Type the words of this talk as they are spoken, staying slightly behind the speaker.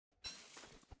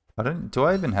Do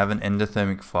I even have an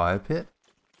endothermic fire pit?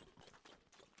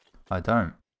 I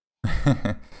don't.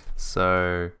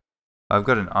 So, I've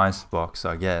got an ice box,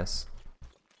 I guess.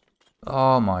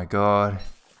 Oh my god.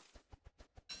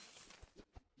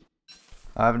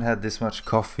 I haven't had this much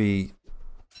coffee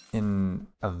in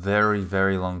a very,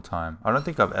 very long time. I don't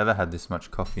think I've ever had this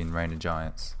much coffee in Reign of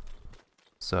Giants.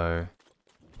 So,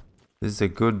 this is a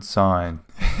good sign.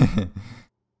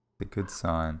 A good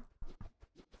sign.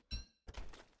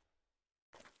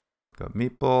 Got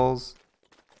meatballs.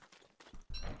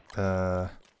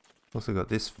 Also got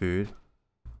this food.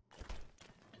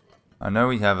 I know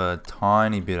we have a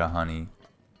tiny bit of honey.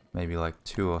 Maybe like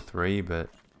 2 or 3, but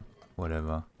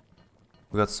whatever.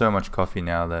 We got so much coffee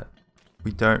now that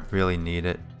we don't really need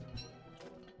it.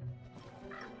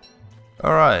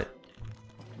 Alright.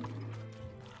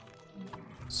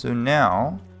 So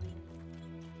now,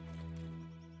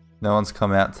 no one's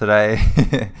come out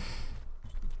today.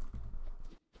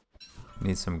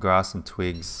 Need some grass and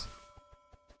twigs.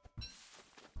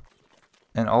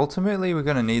 And ultimately we're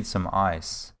going to need some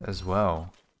ice as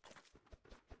well.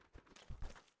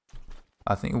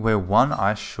 I think we're 1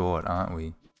 ice short, aren't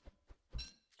we?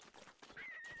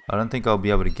 I don't think I'll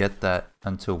be able to get that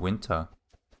until winter.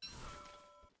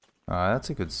 Alright, that's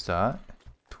a good start.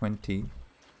 20.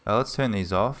 Let's turn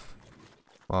these off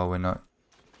while we're not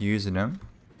using them.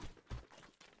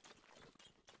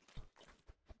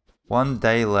 1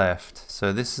 day left.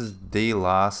 So this is the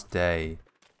last day.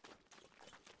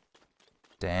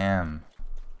 Damn.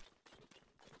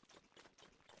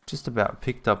 Just about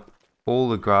picked up all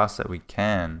the grass that we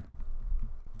can.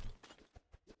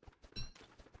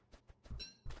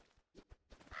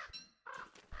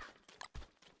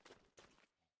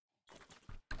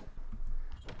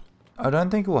 I don't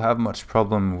think we'll have much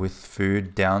problem with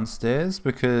food downstairs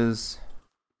because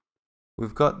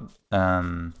we've got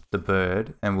the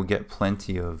bird and we'll get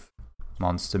plenty of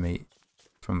monster meat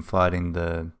from fighting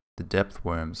the depth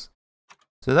worms.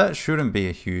 So that shouldn't be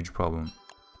a huge problem.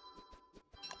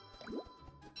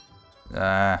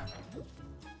 Ah.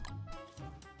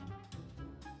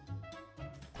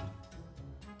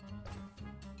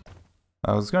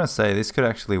 I was going to say this could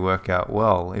actually work out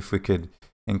well if we could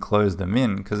enclose them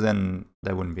in, because then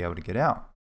they wouldn't be able to get out.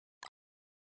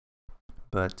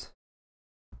 But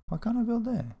why can't I build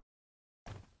there?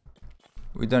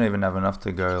 We don't even have enough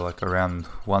to go like around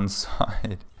one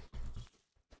side.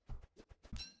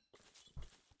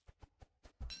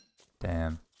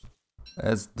 Damn.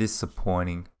 That's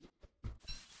disappointing.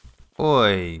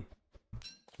 Oi!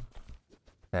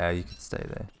 Yeah, you could stay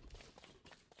there.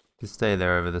 You could stay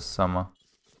there over the summer.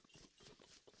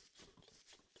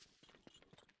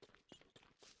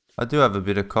 I do have a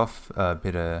bit of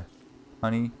bit of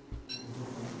honey.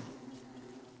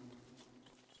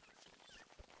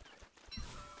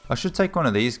 I should take one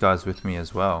of these guys with me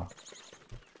as well.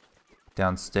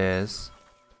 Downstairs.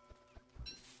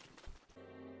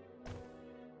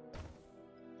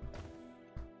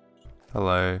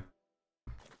 Hello.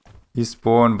 He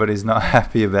spawned, but he's not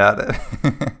happy about it.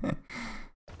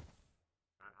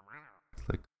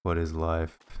 Like, what is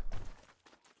life?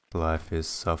 Life is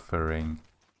suffering.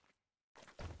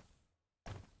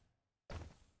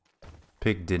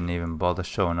 Pig didn't even bother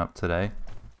showing up today.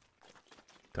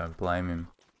 Don't blame him.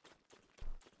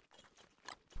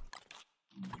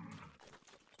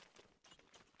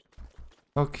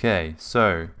 Okay,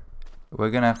 so we're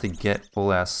gonna have to get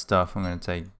all our stuff. I'm gonna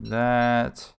take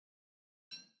that.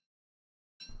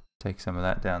 Take some of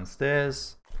that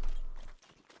downstairs.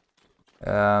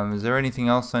 Is there anything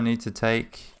else I need to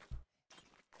take?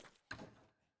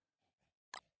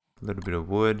 A little bit of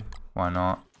wood. Why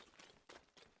not?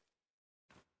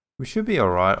 We should be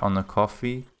alright on the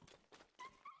coffee.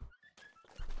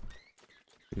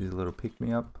 Use a little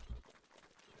pick-me-up.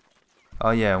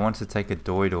 Oh yeah, I want to take a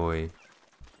Doydoy.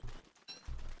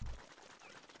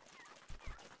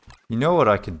 You know what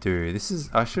I could do?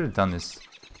 I should have done this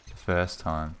the first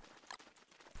time.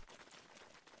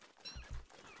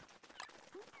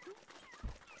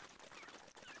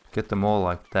 Get them all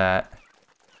like that.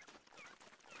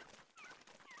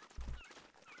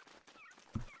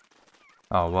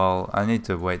 Oh well, I need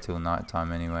to wait till night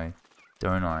time anyway,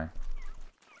 don't I?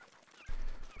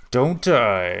 Don't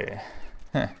I?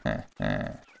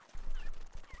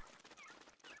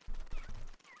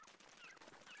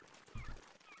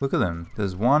 Look at them.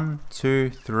 There's 1, 2,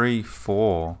 3,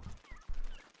 4.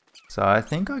 So I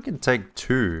think I can take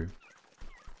 2.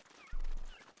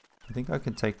 I think I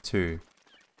can take 2.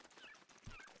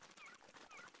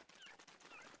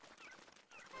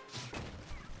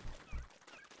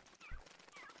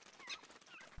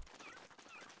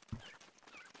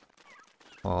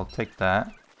 Well, I'll take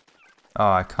that.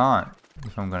 Oh, I can't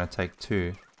if I'm going to take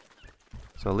 2.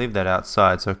 So I'll leave that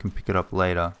outside so I can pick it up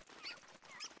later.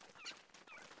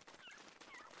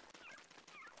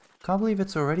 Can't believe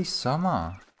it's already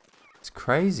summer. It's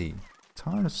crazy.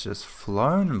 Time has just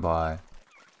flown by.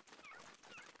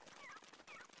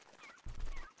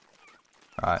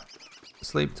 Alright,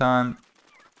 sleep time.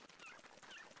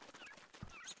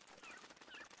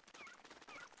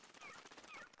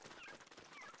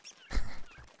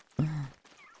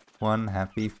 One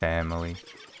happy family.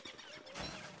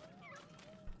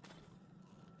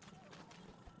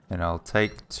 And I'll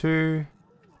take 2.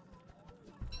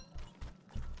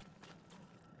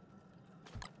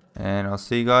 And I'll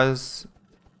see you guys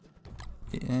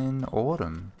in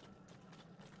autumn.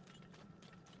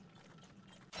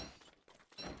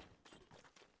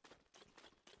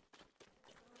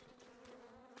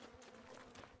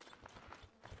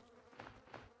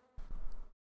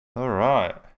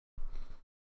 Alright.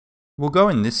 We'll go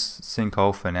in this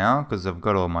sinkhole for now because I've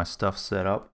got all my stuff set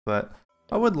up, but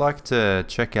I would like to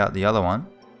check out the other one.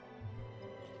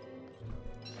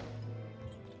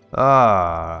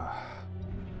 Ah.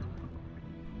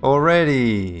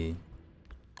 Already.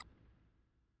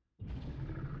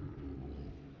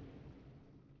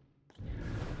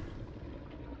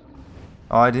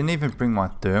 Oh, I didn't even bring my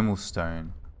thermal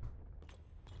stone.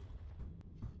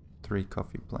 3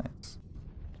 coffee plants.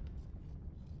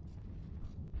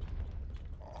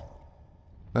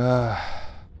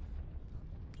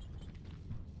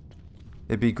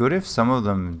 It'd be good if some of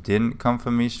them didn't come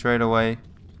for me straight away.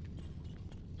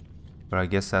 But I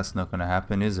guess that's not gonna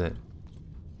happen, is it?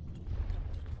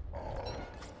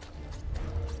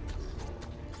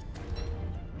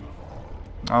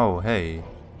 Oh, hey.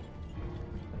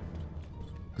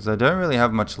 Because I don't really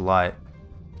have much light.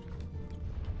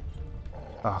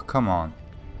 Oh, come on.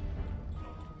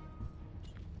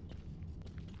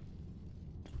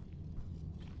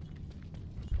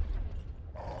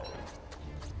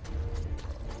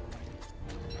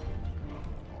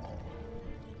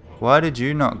 Why did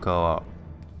you not go up?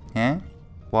 Huh?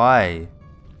 Why?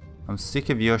 I'm sick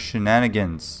of your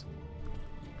shenanigans.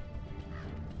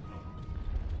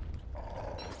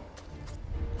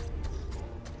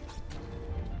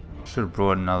 Should have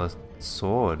brought another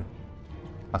sword.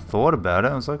 I thought about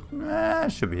it. I was like, nah,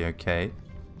 it should be okay.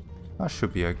 I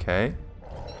should be okay.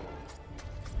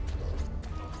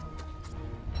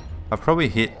 I probably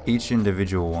hit each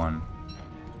individual one.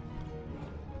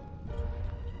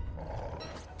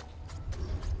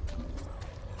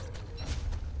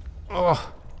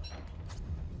 Oh.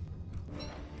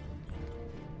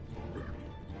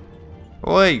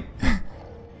 Wait.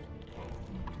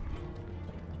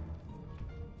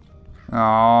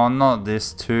 Oh, not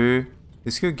this too.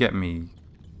 This could get me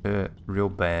hurt real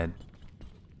bad.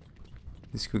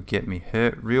 This could get me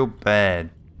hurt real bad.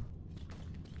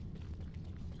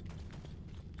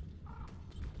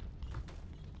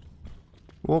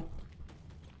 Whoop.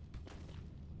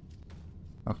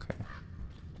 Okay.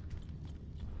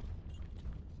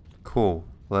 Cool.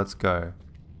 Let's go.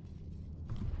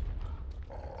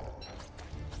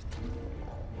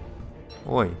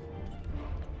 Oi.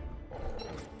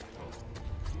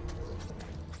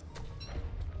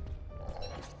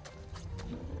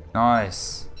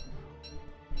 Nice.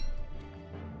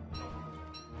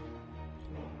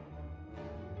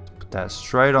 Put that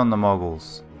straight on the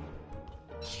moggles.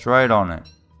 Straight on it.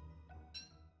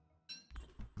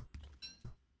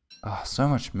 Ah, so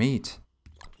much meat.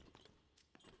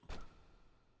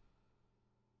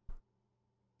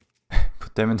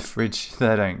 Put them in the fridge.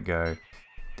 They don't go.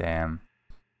 Damn.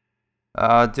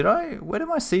 Where did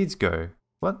my seeds go?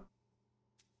 What?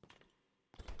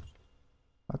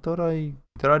 Did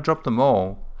I drop them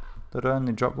all? Did I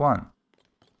only drop one?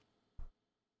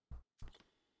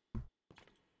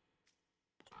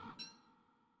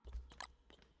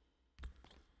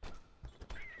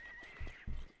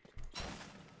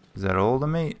 Is that all the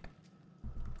meat?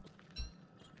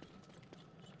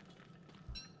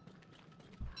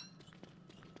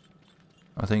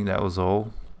 I think that was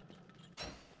all.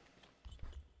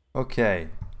 Okay,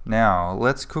 now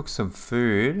let's cook some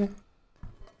food.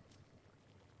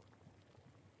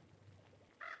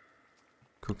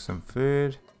 Cook some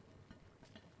food.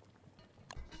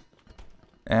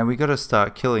 And we gotta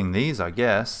start killing these, I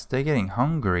guess. They're getting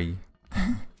hungry.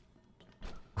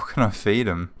 What can I feed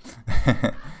them?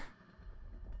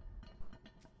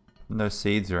 No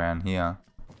seeds around here.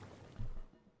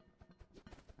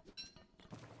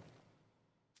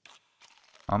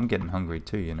 I'm getting hungry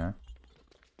too, you know.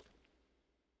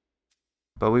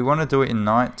 But we want to do it in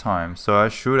night time, so I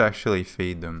should actually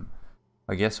feed them.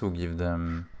 I guess we'll give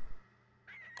them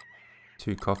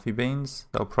 2 coffee beans.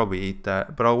 They'll probably eat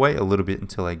that, but I'll wait a little bit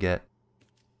until I get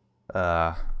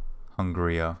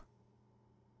hungrier.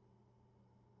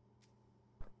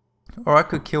 Or I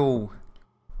could kill,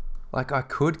 like I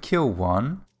could kill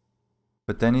one,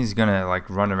 but then he's gonna like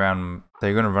run around,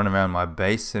 they're gonna run around my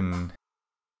base and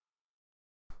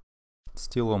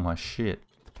steal all my shit.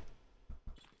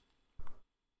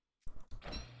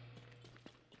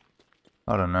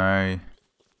 I don't know.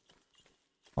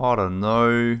 I don't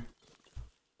know.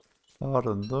 I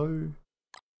don't know.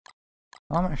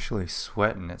 I'm actually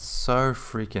sweating. It's so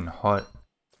freaking hot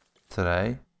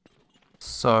today.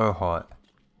 So hot.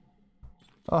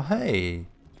 Oh, hey.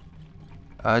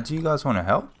 Do you guys want to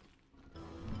help?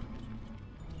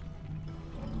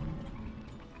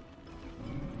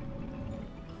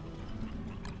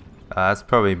 That's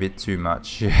probably a bit too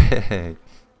much.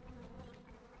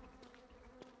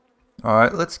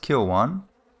 Alright, let's kill one.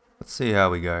 Let's see how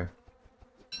we go.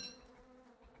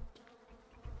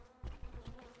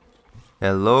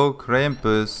 Hello,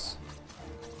 Krampus.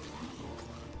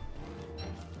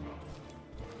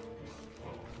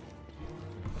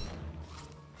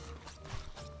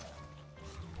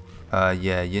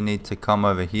 Yeah, you need to come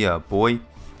over here, boy.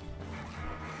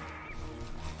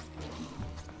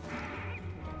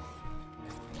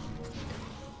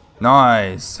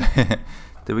 Nice!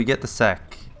 Did we get the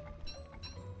sack?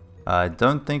 I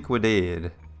don't think we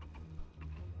did.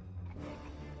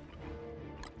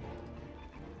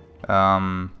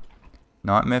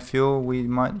 Nightmare fuel we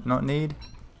might not need.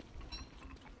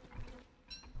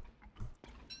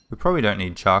 We probably don't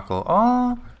need charcoal.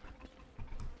 Oh!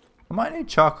 I might need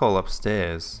charcoal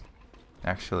upstairs,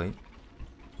 actually.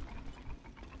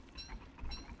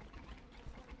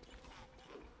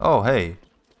 Oh, hey.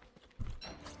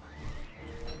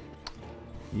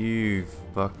 You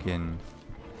fucking...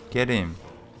 Get him.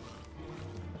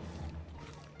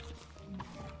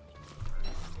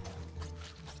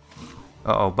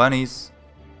 Uh-oh, bunnies.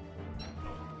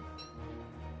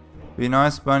 Be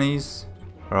nice, bunnies.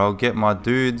 Or I'll get my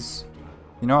dudes.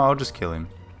 You know what, I'll just kill him.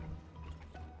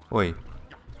 Oi.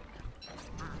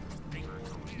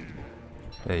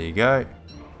 There you go.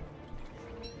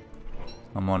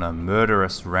 I'm on a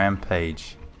murderous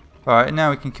rampage. Alright, now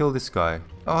we can kill this guy.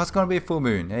 Oh, it's gonna be a full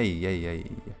moon. Hey, hey,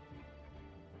 hey.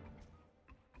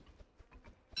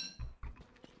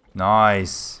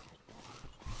 Nice.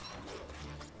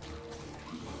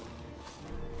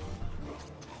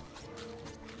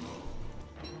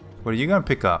 What are you gonna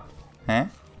pick up? Huh?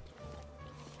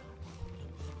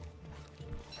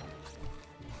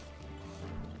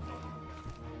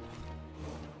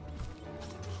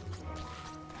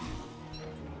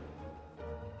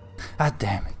 Ah,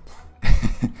 damn it.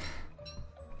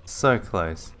 So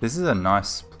close. This is a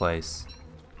nice place.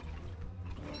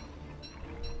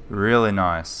 Really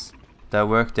nice. That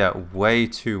worked out way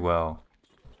too well.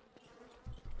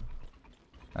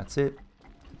 That's it.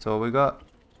 That's all we got.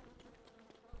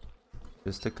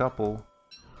 Just a couple.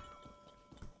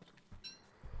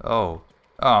 Oh.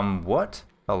 What?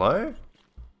 Hello?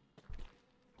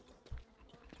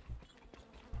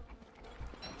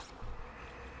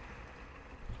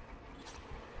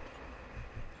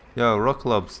 Yo, rock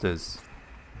lobsters.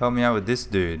 Help me out with this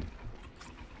dude.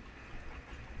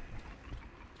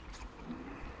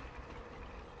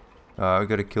 I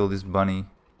gotta kill this bunny.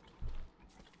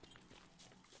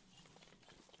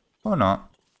 Or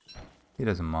not. He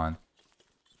doesn't mind.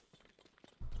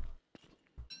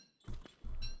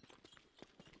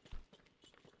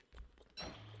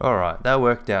 Alright, that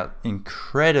worked out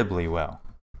incredibly well.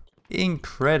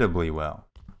 Incredibly well.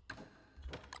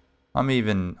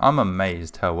 I'm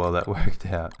amazed how well that worked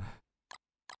out.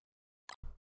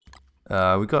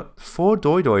 We got 4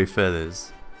 Doydoy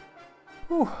feathers.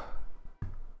 Whew.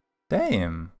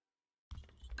 Damn.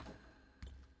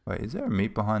 Wait, is there a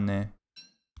meat behind there?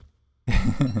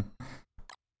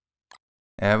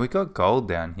 Yeah, we got gold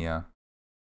down here.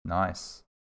 Nice.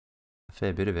 A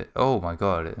fair bit of it. Oh my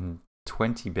god, and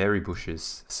 20 berry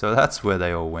bushes. So that's where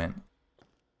they all went.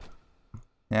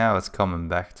 Now it's coming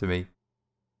back to me.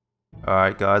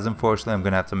 Alright guys, unfortunately I'm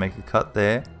going to have to make a cut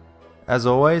there. As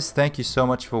always, thank you so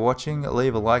much for watching.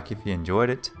 Leave a like if you enjoyed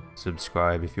it.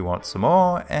 Subscribe if you want some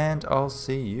more. And I'll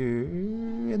see you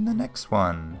in the next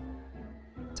one.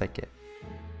 Take care.